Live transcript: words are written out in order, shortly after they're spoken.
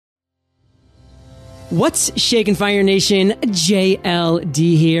What's shaking, Fire Nation?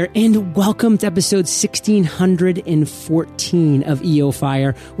 JLD here, and welcome to episode 1614 of EO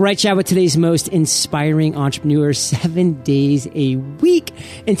Fire, where I chat with today's most inspiring entrepreneurs 7 days a week.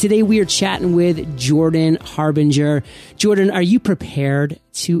 And today we are chatting with Jordan Harbinger. Jordan, are you prepared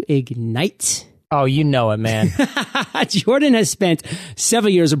to ignite? Oh, you know it, man. Jordan has spent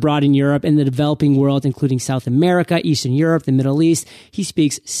several years abroad in Europe and the developing world, including South America, Eastern Europe, the Middle East. He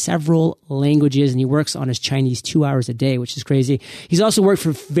speaks several languages and he works on his Chinese 2 hours a day, which is crazy. He's also worked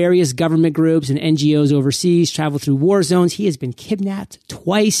for various government groups and NGOs overseas, traveled through war zones. He has been kidnapped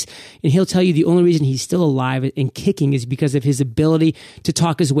twice, and he'll tell you the only reason he's still alive and kicking is because of his ability to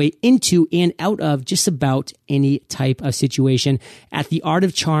talk his way into and out of just about any type of situation. At The Art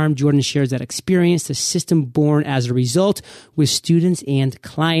of Charm, Jordan shares that experience, the system born as a result, with students and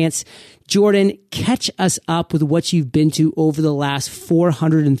clients. Jordan, catch us up with what you've been to over the last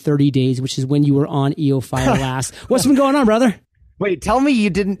 430 days, which is when you were on EO Fire last. What's been going on, brother? Wait, tell me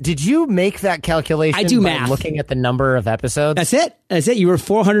did you make that calculation I do by math. looking at the number of episodes? That's it. You were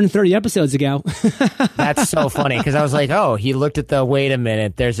 430 episodes ago. That's so funny, because I was like, oh, he looked at wait a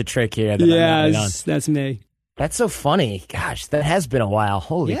minute, there's a trick here that I'm not in on. That's me. That's so funny. Gosh, that has been a while.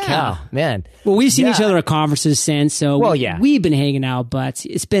 Holy cow, man. Well, we've seen each other at conferences since, so we've been hanging out, but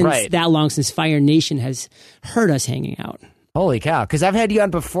it's been that long since Fire Nation has heard us hanging out. Holy cow, because I've had you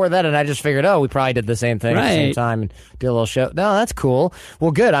on before that, and I just figured, we probably did the same thing at the same time and did a little show. No, that's cool.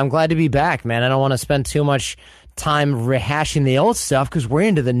 Well, good. I'm glad to be back, man. I don't want to spend too much time rehashing the old stuff because we're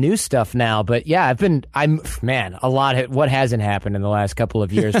into the new stuff now. But yeah, what hasn't happened in the last couple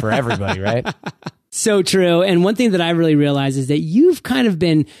of years for everybody, right? So true. And one thing that I really realized is that you've kind of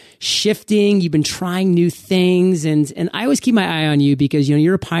been shifting, you've been trying new things, and I always keep my eye on you because,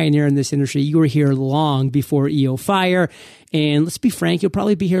 you're a pioneer in this industry. You were here long before EO Fire. And let's be frank, you'll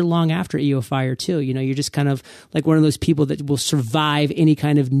probably be here long after EO Fire too. You're just kind of like one of those people that will survive any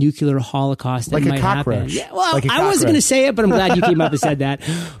kind of nuclear holocaust that might happen. Yeah, well, I wasn't going to say it, but I'm glad you came up and said that.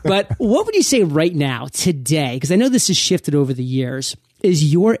 But what would you say right now, today, because I know this has shifted over the years,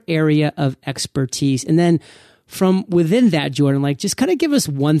 is your area of expertise? And then from within that, Jordan, just kind of give us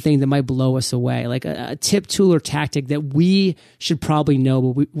one thing that might blow us away, like a tip, tool, or tactic that we should probably know,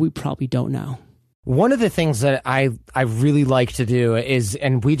 but we probably don't know. One of the things that I really like to do is,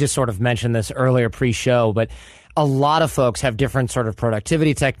 and we just sort of mentioned this earlier pre-show, but a lot of folks have different sort of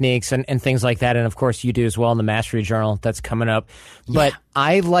productivity techniques and things like that. And of course you do as well in the Mastery Journal that's coming up. But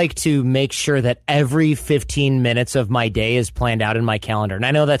I like to make sure that every 15 minutes of my day is planned out in my calendar. And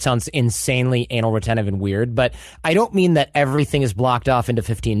I know that sounds insanely anal retentive and weird, but I don't mean that everything is blocked off into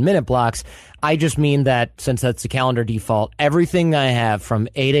 15-minute blocks. I just mean that since that's the calendar default, everything I have from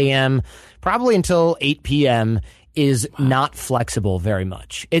 8 a.m. probably until 8 p.m. is not flexible very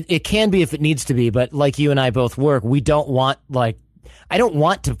much. It can be if it needs to be, but like you and I both work, I don't want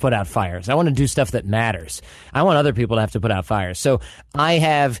to put out fires. I want to do stuff that matters. I want other people to have to put out fires. So I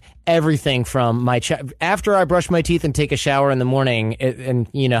have everything from after I brush my teeth and take a shower in the morning, and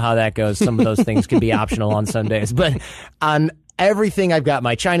you know how that goes. Some of those things can be optional on some days, but on everything, I've got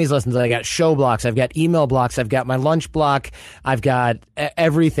my Chinese lessons, I got show blocks, I've got email blocks, I've got my lunch block, I've got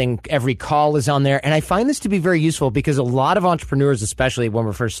everything. Every call is on there. And I find this to be very useful because a lot of entrepreneurs, especially when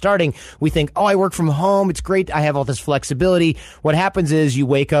we're first starting, we think, I work from home. It's great. I have all this flexibility. What happens is you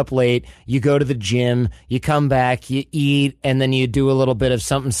wake up late, you go to the gym, you come back, you eat, and then you do a little bit of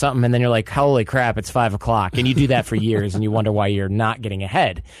something, and then you're like, holy crap, it's 5 o'clock. And you do that for years and you wonder why you're not getting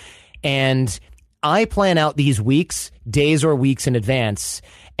ahead. And I plan out these days or weeks in advance,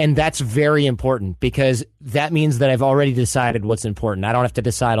 and that's very important because that means that I've already decided what's important. I don't have to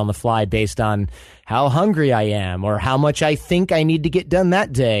decide on the fly based on how hungry I am or how much I think I need to get done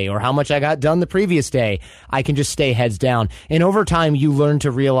that day or how much I got done the previous day. I can just stay heads down. And over time, you learn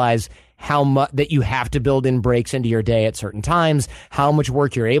to realize how much that you have to build in breaks into your day at certain times, how much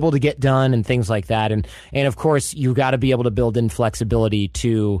work you're able to get done and things like that. And of course, you got to be able to build in flexibility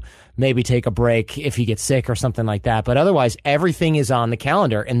to maybe take a break if you get sick or something like that. But otherwise, everything is on the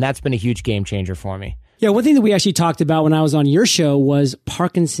calendar, and that's been a huge game changer for me. Yeah, one thing that we actually talked about when I was on your show was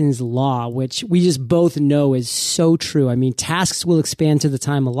Parkinson's Law, which we just both know is so true. I mean, tasks will expand to the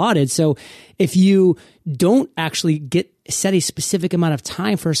time allotted. So if you don't actually set a specific amount of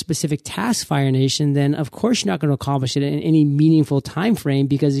time for a specific task, Fire Nation, then of course you're not going to accomplish it in any meaningful time frame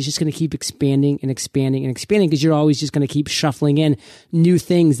because it's just going to keep expanding and expanding and expanding because you're always just going to keep shuffling in new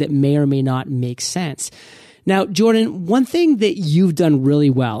things that may or may not make sense. Now, Jordan, one thing that you've done really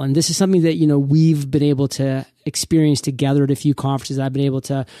well, and this is something that, we've been able to experience together at a few conferences, I've been able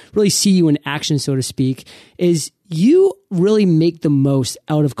to really see you in action, so to speak, is you really make the most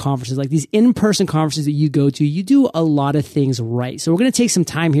out of conferences. Like these in-person conferences that you go to, you do a lot of things right. So we're going to take some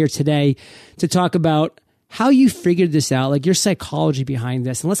time here today to talk about how you figured this out, like your psychology behind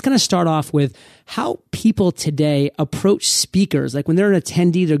this. And let's kind of start off with how people today approach speakers. Like when they're an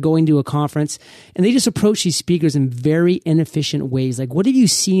attendee, they're going to a conference and they just approach these speakers in very inefficient ways. Like what have you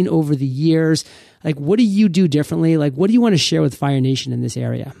seen over the years? Like what do you do differently? Like what do you want to share with Fire Nation in this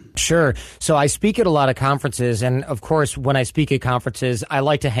area? Sure. So I speak at a lot of conferences. And of course, when I speak at conferences, I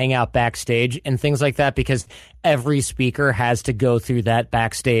like to hang out backstage and things like that because every speaker has to go through that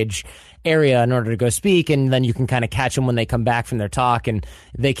backstage area in order to go speak, and then you can kind of catch them when they come back from their talk, and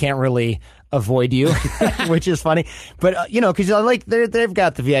they can't really avoid you, which is funny. But, because they've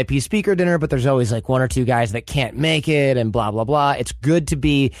got the VIP speaker dinner, but there's always like one or two guys that can't make it and blah, blah, blah. It's good to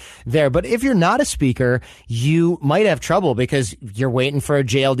be there. But if you're not a speaker, you might have trouble because you're waiting for a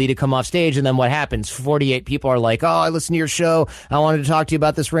JLD to come off stage. And then what happens? 48 people are like, oh, I listened to your show. I wanted to talk to you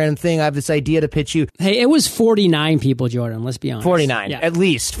about this random thing. I have this idea to pitch you. Hey, it was 49 people, Jordan. Let's be honest. 49, at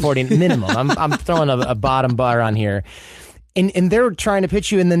least 40 minimum. I'm throwing a bottom bar on here. And they're trying to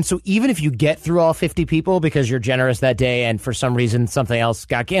pitch you. And then so even if you get through all 50 people because you're generous that day and for some reason something else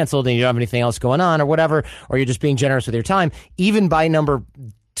got canceled and you don't have anything else going on or whatever, or you're just being generous with your time, even by number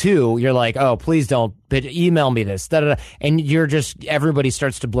 2, you're like, oh, please don't email me this. Da, da, da. And everybody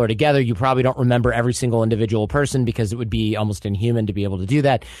starts to blur together. You probably don't remember every single individual person because it would be almost inhuman to be able to do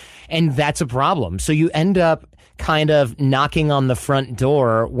that. And that's a problem. So you end up kind of knocking on the front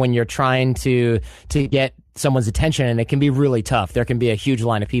door when you're trying to get someone's attention, and it can be really tough. There can be a huge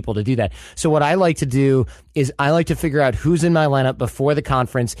line of people to do that. So what I like to do is I like to figure out who's in my lineup before the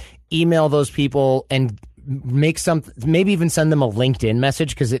conference, email those people, and maybe even send them a LinkedIn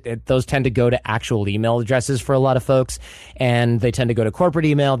message because those tend to go to actual email addresses for a lot of folks, and they tend to go to corporate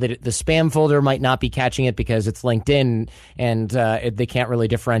email. The spam folder might not be catching it because it's LinkedIn, and they can't really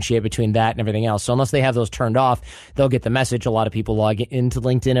differentiate between that and everything else. So unless they have those turned off, they'll get the message. A lot of people log into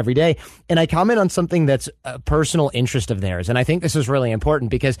LinkedIn every day, and I comment on something that's a personal interest of theirs, and I think this is really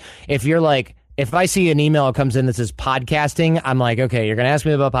important because if I see an email that comes in that says podcasting, I'm like, okay, you're going to ask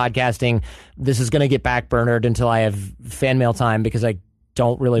me about podcasting. This is going to get backburnered until I have fan mail time because I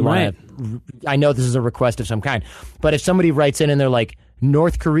don't really want to. I know this is a request of some kind. But if somebody writes in and they're like,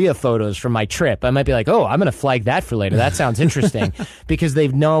 North Korea photos from my trip, I might be like, oh, I'm going to flag that for later. That sounds interesting because they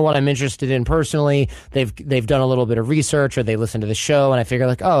know what I'm interested in personally. They've done a little bit of research or they listen to the show and I figure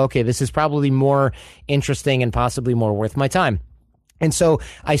like, oh, okay, this is probably more interesting and possibly more worth my time. And so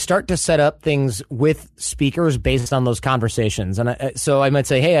I start to set up things with speakers based on those conversations. And so I might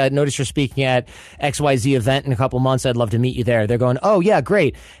say, hey, I noticed you're speaking at XYZ event in a couple months. I'd love to meet you there. They're going, oh, yeah,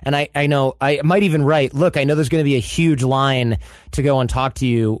 great. And I know I might even write, look, I know there's going to be a huge line to go and talk to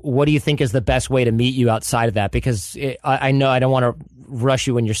you. What do you think is the best way to meet you outside of that? Because I know I don't want to rush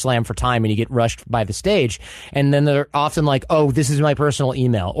you when you're slammed for time and you get rushed by the stage. And then they're often like, oh, this is my personal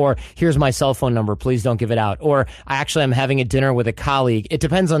email, or here's my cell phone number. Please don't give it out. Or I'm having a dinner with a colleague. It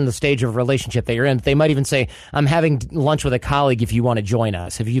depends on the stage of relationship that you're in. They might even say, I'm having lunch with a colleague if you want to join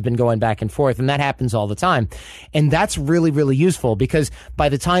us, if you've been going back and forth. And that happens all the time. And that's really, really useful because by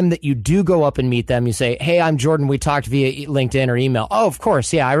the time that you do go up and meet them, you say, hey, I'm Jordan. We talked via LinkedIn or email. Oh, of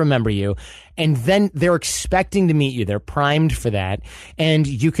course. Yeah, I remember you. And then they're expecting to meet you. They're primed for that. And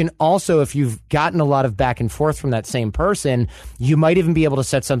you can also, if you've gotten a lot of back and forth from that same person, you might even be able to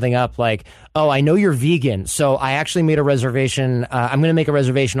set something up like, oh, I know you're vegan, so I actually made a reservation. I'm going to make a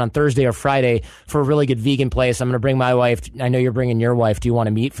reservation on Thursday or Friday for a really good vegan place. I'm going to bring my wife. I know you're bringing your wife. Do you want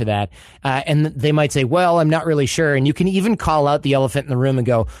to meet for that? And they might say, well, I'm not really sure. And you can even call out the elephant in the room and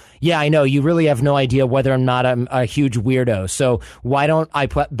go, yeah, I know. You really have no idea whether or not I'm a huge weirdo. So why don't I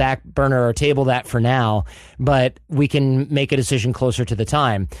put back burner or table that for now, but we can make a decision closer to the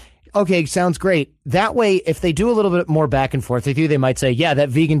time. Okay, sounds great. That way, if they do a little bit more back and forth with you, they might say, yeah, that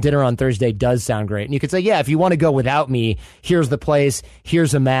vegan dinner on Thursday does sound great. And you could say, yeah, if you want to go without me, here's the place,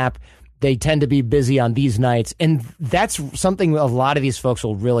 here's a map. They tend to be busy on these nights. And that's something a lot of these folks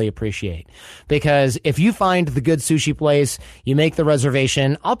will really appreciate. Because if you find the good sushi place, you make the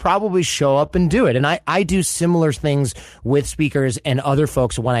reservation, I'll probably show up and do it. And I do similar things with speakers and other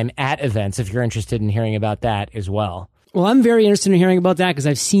folks when I'm at events, if you're interested in hearing about that as well. Well, I'm very interested in hearing about that because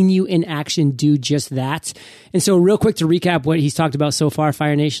I've seen you in action do just that. And so real quick to recap what he's talked about so far,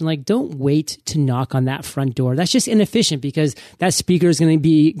 Fire Nation, like don't wait to knock on that front door. That's just inefficient because that speaker is going to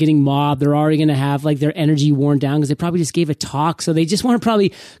be getting mobbed. They're already going to have like their energy worn down because they probably just gave a talk. So they just want to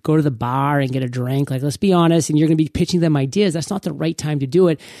probably go to the bar and get a drink. Like, let's be honest. And you're going to be pitching them ideas. That's not the right time to do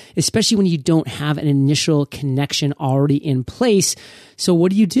it, especially when you don't have an initial connection already in place. So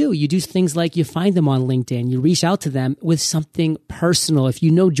what do? You do things like you find them on LinkedIn, you reach out to them with something personal. If you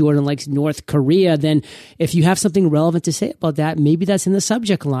know Jordan likes North Korea, then if you have something relevant to say about that, maybe that's in the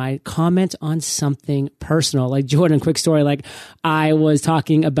subject line. Comment on something personal. Like Jordan, quick story. Like I was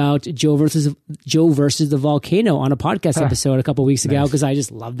talking about Joe versus the volcano on a podcast episode a couple of weeks ago because I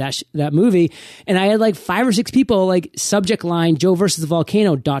just love that movie. And I had like 5 or 6 people like subject line Joe versus the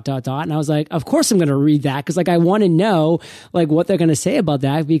volcano ... And I was like, of course I'm going to read that because like I want to know like what they're going to say about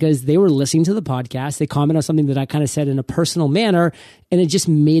that because they were listening to the podcast. They commented on something that I kind of said in a personal manner and it just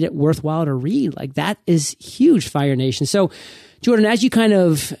made it worthwhile to read. Like that is huge, Fire Nation. So Jordan, as you kind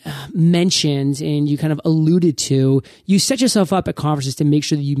of mentioned and you kind of alluded to, you set yourself up at conferences to make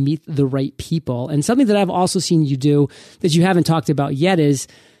sure that you meet the right people. And something that I've also seen you do that you haven't talked about yet is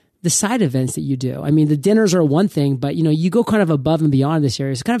the side events that you do. I mean, the dinners are one thing, but you know, you go kind of above and beyond this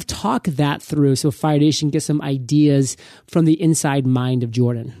area. So kind of talk that through so Fire Nation gets some ideas from the inside mind of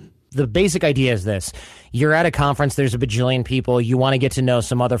Jordan. The basic idea is this. You're at a conference, there's a bajillion people, you want to get to know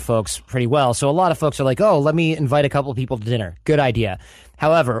some other folks pretty well. So a lot of folks are like, oh, let me invite a couple of people to dinner. Good idea.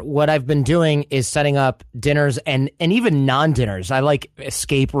 However, what I've been doing is setting up dinners and even non-dinners. I like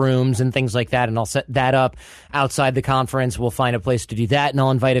escape rooms and things like that, and I'll set that up outside the conference. We'll find a place to do that, and I'll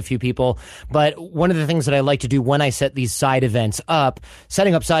invite a few people. But one of the things that I like to do when I set these side events up,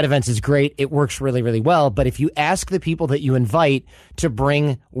 setting up side events is great. It works really, really well. But if you ask the people that you invite to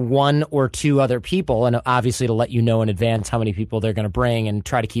bring 1 or 2 other people, and obviously to let you know in advance how many people they're going to bring and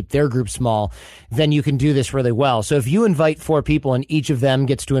try to keep their group small, then you can do this really well. So if you invite 4 people and each of them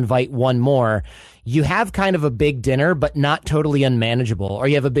gets to invite 1 more, you have kind of a big dinner, but not totally unmanageable. Or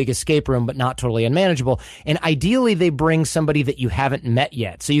you have a big escape room, but not totally unmanageable. And ideally, they bring somebody that you haven't met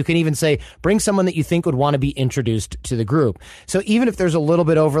yet. So you can even say, bring someone that you think would want to be introduced to the group. So even if there's a little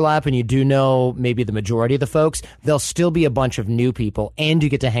bit overlap and you do know maybe the majority of the folks, there'll still be a bunch of new people and you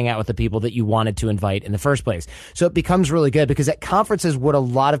get to hang out with the people that you wanted to invite in the first place. So it becomes really good because at conferences, what a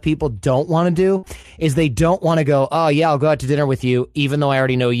lot of people don't want to do is they don't want to go, oh yeah, I'll go out to dinner with you, even though I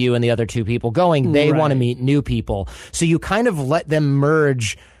already know you and the other 2 people going. They want to meet new people. So you kind of let them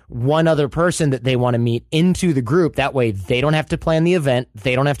merge one other person that they want to meet into the group. That way they don't have to plan the event.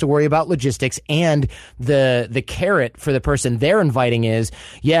 They don't have to worry about logistics. And the carrot for the person they're inviting is,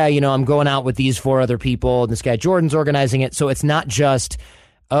 yeah, you know, I'm going out with these 4 other people and this guy Jordan's organizing it. So it's not just,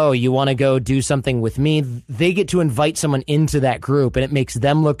 oh, you want to go do something with me? They get to invite someone into that group and it makes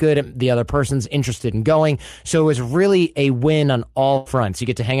them look good and the other person's interested in going. So it's really a win on all fronts. You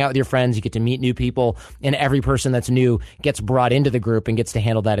get to hang out with your friends, you get to meet new people, and every person that's new gets brought into the group and gets to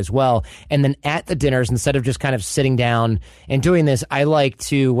handle that as well. And then at the dinners, instead of just kind of sitting down and doing this, I like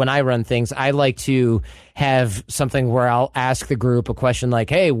to, when I run things, I like to have something where I'll ask the group a question like,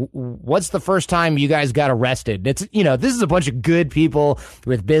 hey, what's the first time you guys got arrested? It's, you know, this is a bunch of good people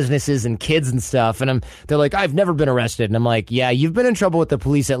with businesses and kids and stuff. And they're like, I've never been arrested. And I'm like, yeah, you've been in trouble with the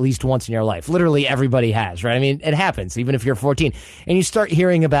police at least once in your life. Literally everybody has, right? I mean, it happens, even if you're 14. And you start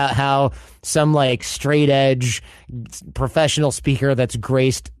hearing about how some like straight edge professional speaker that's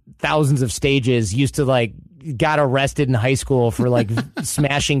graced thousands of stages used to like got arrested in high school for like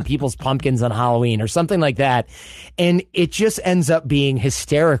smashing people's pumpkins on Halloween or something like that. And it just ends up being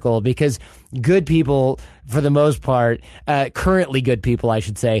hysterical because good people, for the most part, currently good people, I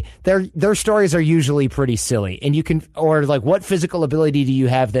should say, their stories are usually pretty silly. And you can, or like, what physical ability do you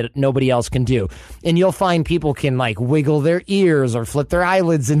have that nobody else can do? And you'll find people can like wiggle their ears or flip their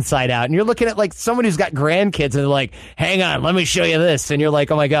eyelids inside out. And you're looking at like someone who's got grandkids and they're like, hang on, let me show you this. And you're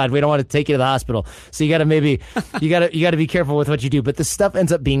like, oh my God, we don't want to take you to the hospital. So you got to maybe, you got to be careful with what you do. But this stuff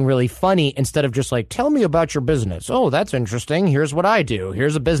ends up being really funny instead of just like, tell me about your business. Oh, that's interesting. Here's what I do.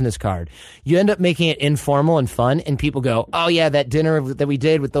 Here's a business card. You end up making it informal and fun, and people go, oh yeah, that dinner that we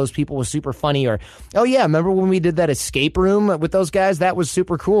did with those people was super funny, or oh yeah, remember when we did that escape room with those guys? That was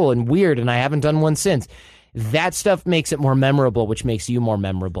super cool and weird, and I haven't done one since. That stuff makes it more memorable, which makes you more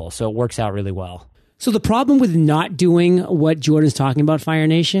memorable, so it works out really well. So the problem with not doing what Jordan's talking about, Fire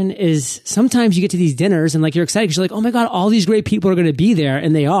Nation, is sometimes you get to these dinners and like you're excited because you're like, oh my God, all these great people are going to be there,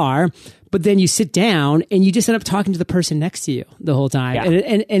 and they are. but then you sit down and you just end up talking to the person next to you the whole time.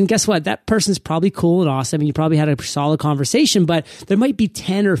 Yeah. And guess what? That person's probably cool and awesome. And you probably had a solid conversation, but there might be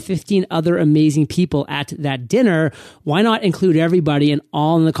 10 or 15 other amazing people at that dinner. Why not include everybody and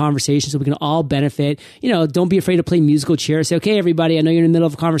all in the conversation so we can all benefit? Don't be afraid to play musical chairs. Say, okay, everybody, I know you're in the middle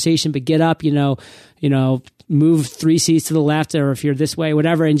of a conversation, but get up, move 3 seats to the left, or if you're this way,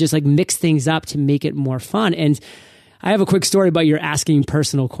 whatever, and just like mix things up to make it more fun. And I have a quick story about your asking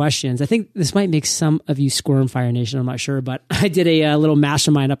personal questions. I think this might make some of you squirm, Fire Nation. I'm not sure, but I did a little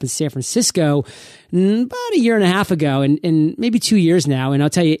mastermind up in San Francisco about a year and a half ago, and maybe 2 years now. And I'll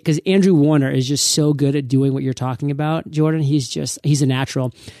tell you, because Andrew Warner is just so good at doing what you're talking about, Jordan. He's a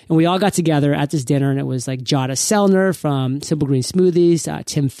natural. And we all got together at this dinner, and it was like Jada Selner from Simple Green Smoothies,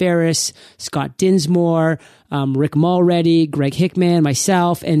 Tim Ferriss, Scott Dinsmore, Rick Mulready, Greg Hickman,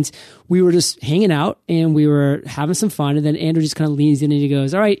 myself, and we were just hanging out and we were having some fun. And then Andrew just kind of leans in and he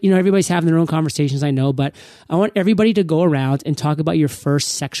goes, all right, everybody's having their own conversations, I know, but I want everybody to go around and talk about your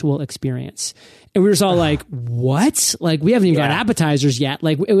first sexual experience. And we were just all like, what? Like, we haven't even got appetizers yet.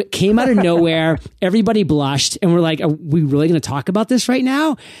 Like, it came out of nowhere. Everybody blushed. And we're like, are we really going to talk about this right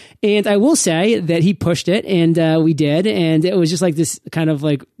now? And I will say that he pushed it, and we did. And it was just like this kind of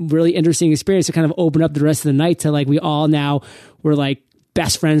like really interesting experience to kind of open up the rest of the night to like, we all now were like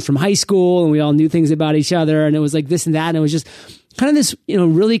best friends from high school, and we all knew things about each other. And it was like this and that. And it was just kind of this,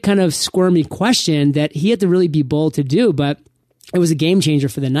 really kind of squirmy question that he had to really be bold to do. But it was a game changer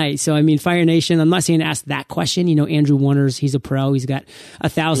for the night. So, I mean, Fire Nation, I'm not saying to ask that question. Andrew Warner's, he's a pro. He's got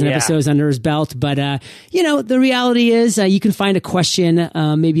 1,000 episodes under his belt. But, the reality is you can find a question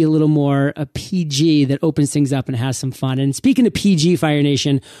maybe a little more PG that opens things up and has some fun. And speaking of PG, Fire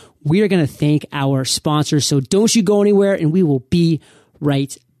Nation, we are going to thank our sponsors. So don't you go anywhere, and we will be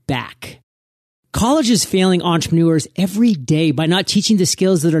right back. College is failing entrepreneurs every day by not teaching the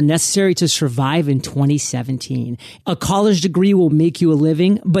skills that are necessary to survive in 2017. A college degree will make you a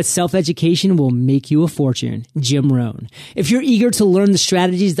living, but self-education will make you a fortune. Jim Rohn. If you're eager to learn the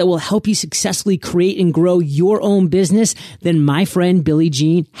strategies that will help you successfully create and grow your own business, then my friend Billy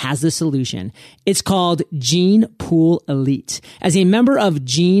Jean has the solution. It's called Gene Pool Elite. As a member of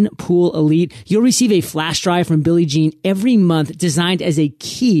Gene Pool Elite, you'll receive a flash drive from Billy Jean every month designed as a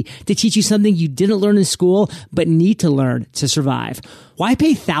key to teach you something you didn't learn in school but need to learn to survive. Why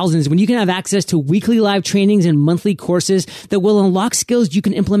pay thousands when you can have access to weekly live trainings and monthly courses that will unlock skills you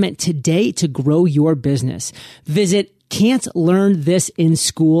can implement today to grow your business? Visit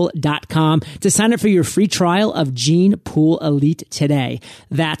can'tlearnthisInschool.com to sign up for your free trial of Gene Pool Elite today.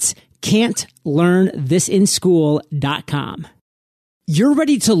 That's can'tlearnthisInschool.com. You're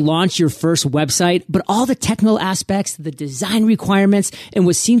ready to launch your first website, but all the technical aspects, the design requirements, and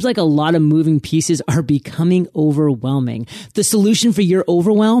what seems like a lot of moving pieces are becoming overwhelming. The solution for your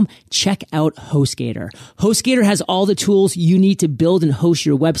overwhelm? Check out HostGator. HostGator has all the tools you need to build and host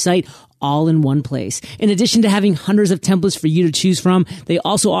your website all in one place. In addition to having hundreds of templates for you to choose from, they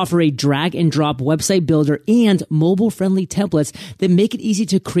also offer a drag and drop website builder and mobile friendly templates that make it easy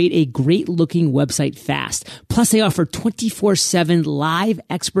to create a great looking website fast. Plus they offer 24/7 live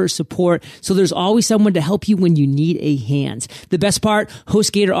expert support, so there's always someone to help you when you need a hand. The best part,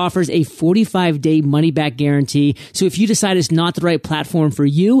 HostGator offers a 45-day money-back guarantee, so if you decide it's not the right platform for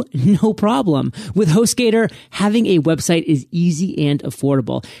you, no problem. With HostGator, having a website is easy and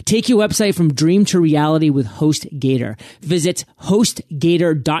affordable. Take your website from dream to reality with HostGator. Visit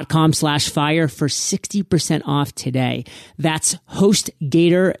HostGator.com/fire for 60% off today. That's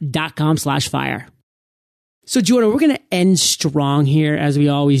HostGator.com/fire. So Jordan, we're going to end strong here as we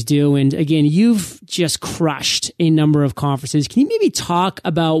always do. And again, you've just crushed a number of conferences. Can you maybe talk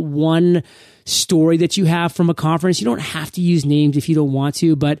about one story that you have from a conference? You don't have to use names if you don't want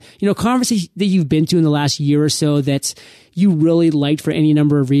to, but conferences that you've been to in the last year or so that you really liked for any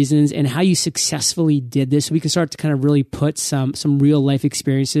number of reasons, and how you successfully did this, so we can start to kind of really put some real life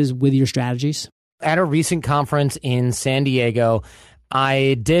experiences with your strategies. At a recent conference in San Diego,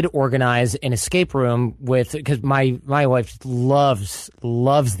 I did organize an escape room because my wife loves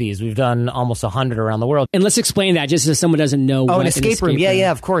these. We've done almost 100 around the world. And let's explain that just so someone doesn't know. Oh, an escape room.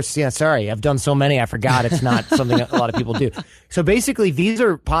 Yeah, of course. Yeah, sorry. I've done so many, I forgot. It's not something a lot of people do. So basically, these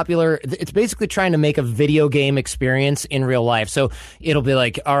are popular. It's basically trying to make a video game experience in real life. So it'll be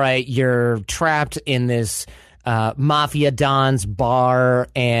like, all right, you're trapped in this mafia don's bar,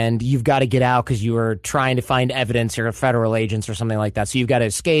 and you've got to get out because you were trying to find evidence. You're federal agents or something like that. So you've got to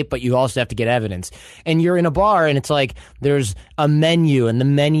escape, but you also have to get evidence. And you're in a bar, and it's like there's a menu, and the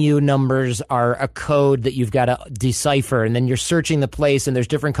menu numbers are a code that you've got to decipher. And then you're searching the place, and there's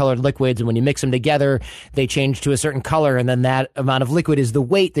different colored liquids, and when you mix them together, they change to a certain color, and then that amount of liquid is the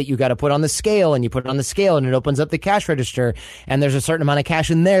weight that you got to put on the scale, and you put it on the scale, and it opens up the cash register, and there's a certain amount of cash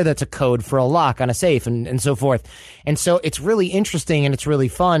in there that's a code for a lock on a safe, and so forth. And so it's really interesting, and it's really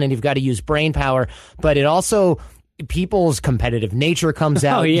fun, and you've got to use brain power, but it also, people's competitive nature comes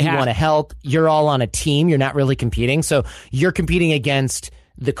out. You want to help. You're all on a team. You're not really competing. So you're competing against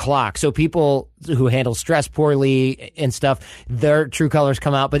the clock. So people who handle stress poorly and stuff, their true colors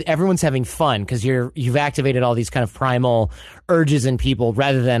come out, but everyone's having fun because you've activated all these kind of primal urges in people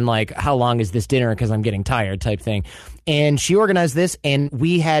rather than like, how long is this dinner because I'm getting tired type thing. And she organized this, and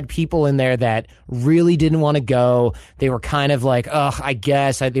we had people in there that really didn't want to go. They were kind of like, ugh, I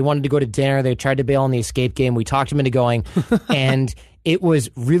guess. They wanted to go to dinner. They tried to bail on the escape game. We talked them into going, and it was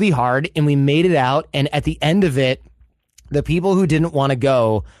really hard, and we made it out. And at the end of it, the people who didn't want to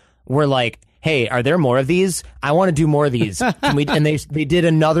go were like, hey, are there more of these? I want to do more of these. Can we? And they did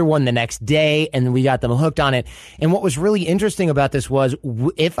another one the next day, and we got them hooked on it. And what was really interesting about this was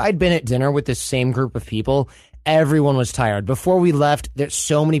if I'd been at dinner with this same group of people, everyone was tired. Before we left, there's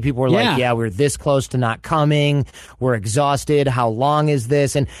so many people were like, yeah, we're this close to not coming. We're exhausted. How long is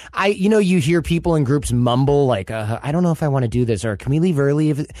this? And you hear people in groups mumble like, I don't know if I want to do this, or can we leave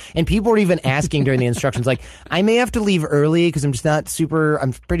early? And people were even asking during the instructions, like, I may have to leave early because I'm just not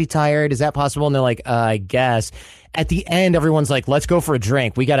I'm pretty tired. Is that possible? And they're like, I guess. At the end, everyone's like, let's go for a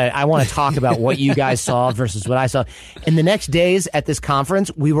drink. I want to talk about what you guys saw versus what I saw. And the next days at this conference,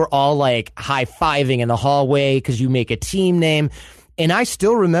 we were all like high-fiving in the hallway because you make a team name. And I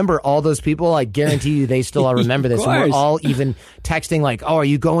still remember all those people. I guarantee you they still all remember this. And we're all even texting like, oh, are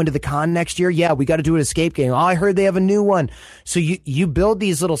you going to the con next year? Yeah, we got to do an escape game. Oh, I heard they have a new one. So you build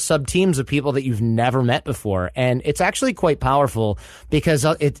these little sub-teams of people that you've never met before. And it's actually quite powerful because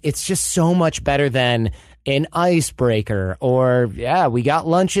it's just so much better than an icebreaker or, yeah, we got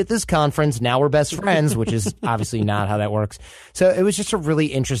lunch at this conference, now we're best friends, which is obviously not how that works. So it was just a really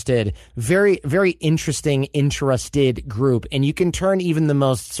very, very interested group. And you can turn even the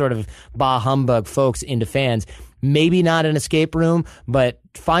most sort of bah humbug folks into fans. Maybe not an escape room, but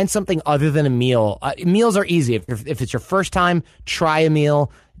find something other than a meal. Meals are easy. If it's your first time, try a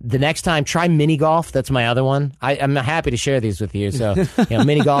meal. The next time, try mini golf. That's my other one. I'm happy to share these with you. So,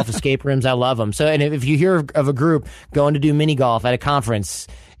 mini golf, escape rooms, I love them. So, and if you hear of a group going to do mini golf at a conference,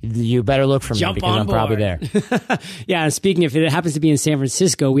 you better look for me because I'm probably there. Yeah, and speaking of, if it happens to be in San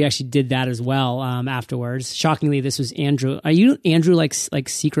Francisco, we actually did that as well afterwards. Shockingly, this was Andrew. Are you Andrew like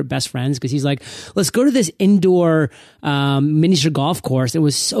secret best friends? Because he's like, let's go to this indoor miniature golf course. It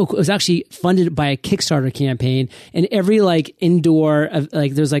was so cool. It was actually funded by a Kickstarter campaign, and every like indoor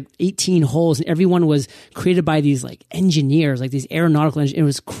there's like 18 holes, and everyone was created by these like engineers, like these aeronautical engineers. It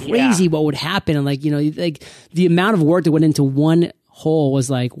was crazy what would happen, and like the amount of work that went into one hole was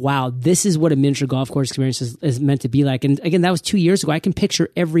like, wow, this is what a miniature golf course experience is meant to be like. And again, that was 2 years ago. I can picture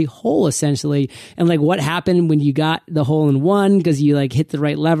every hole essentially, and like what happened when you got the hole in one because you like hit the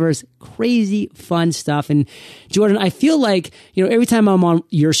right levers. Crazy fun stuff. And Jordan, I feel like every time I'm on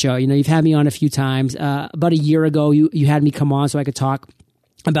your show, you've had me on a few times. About a year ago, you had me come on so I could talk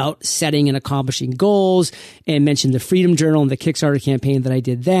about setting and accomplishing goals, and mentioned the Freedom Journal and the Kickstarter campaign that I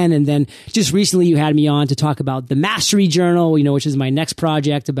did then. And then just recently you had me on to talk about the Mastery Journal, which is my next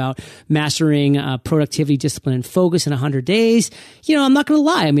project about mastering productivity, discipline, and focus in 100 days. I'm not going to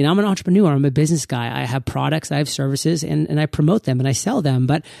lie. I mean, I'm an entrepreneur. I'm a business guy. I have products, I have services, and I promote them and I sell them.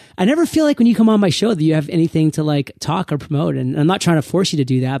 But I never feel like when you come on my show that you have anything to like talk or promote. And I'm not trying to force you to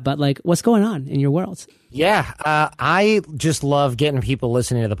do that, but like what's going on in your world? Yeah, I just love getting people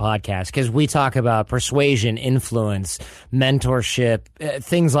listening to the podcast because we talk about persuasion, influence, mentorship,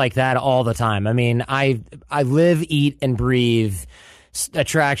 things like that all the time. I mean, I live, eat, and breathe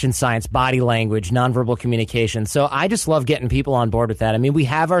attraction science, body language, nonverbal communication. So I just love getting people on board with that. I mean, we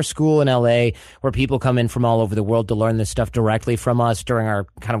have our school in LA where people come in from all over the world to learn this stuff directly from us during our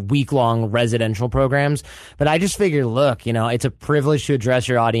kind of week-long residential programs. But I just figured, look, it's a privilege to address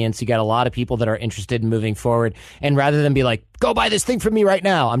your audience. You got a lot of people that are interested in moving forward. And rather than be like, go buy this thing from me right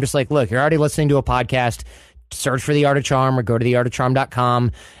now, I'm just like, look, you're already listening to a podcast. search for The Art of Charm or go to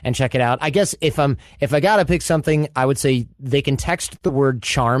theartofcharm.com and check it out. I guess if I gotta pick something, I would say they can text the word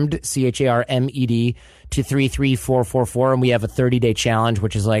charmed, CHARMED, to 33444, and we have a 30-day challenge,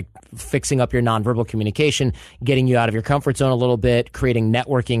 which is like fixing up your nonverbal communication, getting you out of your comfort zone a little bit, creating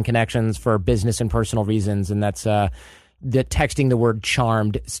networking connections for business and personal reasons, and that's texting the word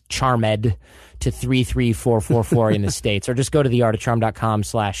charmed to 33444 in the States, or just go to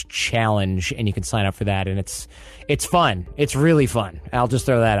theartofcharm.com/challenge and you can sign up for that. And it's fun. It's really fun. I'll just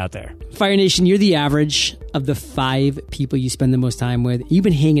throw that out there. Fire Nation, you're the average of the 5 people you spend the most time with. You've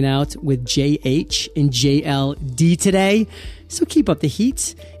been hanging out with JH and JLD today. So keep up the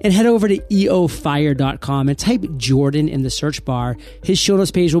heat and head over to eofire.com and type Jordan in the search bar. His show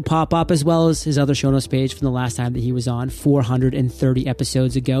notes page will pop up, as well as his other show notes page from the last time that he was on 430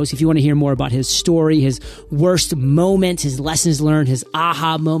 episodes ago. So if you want to hear more about his story, his worst moment, his lessons learned, his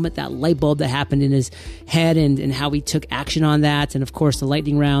aha moment, that light bulb that happened in his head and how he took action on that, and of course the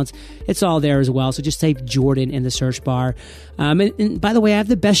lightning rounds, it's all there as well. So just type Jordan in the search bar. And by the way, I have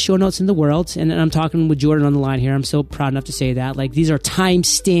the best show notes in the world, and I'm talking with Jordan on the line here. I'm so proud enough to say that. Like, these are time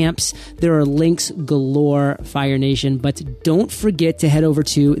stamps. There are links galore, Fire Nation. But don't forget to head over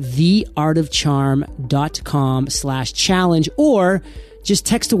to theartofcharm.com/challenge, or just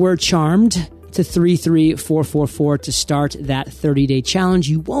text the word charmed to 33444 to start that 30-day challenge.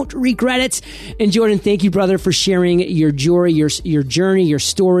 You won't regret it. And Jordan, thank you, brother, for sharing your journey, your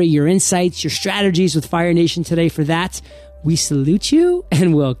story, your insights, your strategies with Fire Nation today. For that, we salute you,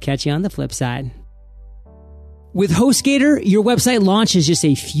 and we'll catch you on the flip side. With HostGator, your website launch is just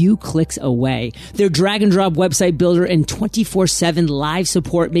a few clicks away. Their drag and drop website builder and 24/7 live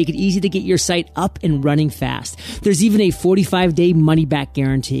support make it easy to get your site up and running fast. There's even a 45-day money-back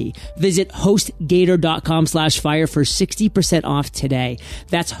guarantee. Visit HostGator.com/fire for 60% off today.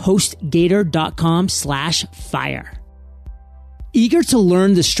 That's HostGator.com/fire. Eager to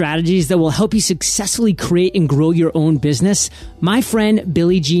learn the strategies that will help you successfully create and grow your own business? My friend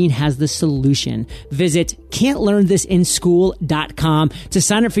Billie Jean has the solution. Visit can'tlearnthisInschool.com to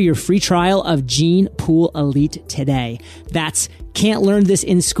sign up for your free trial of Gene Pool Elite today. That's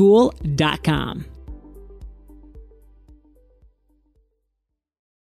can'tlearnthisInschool.com.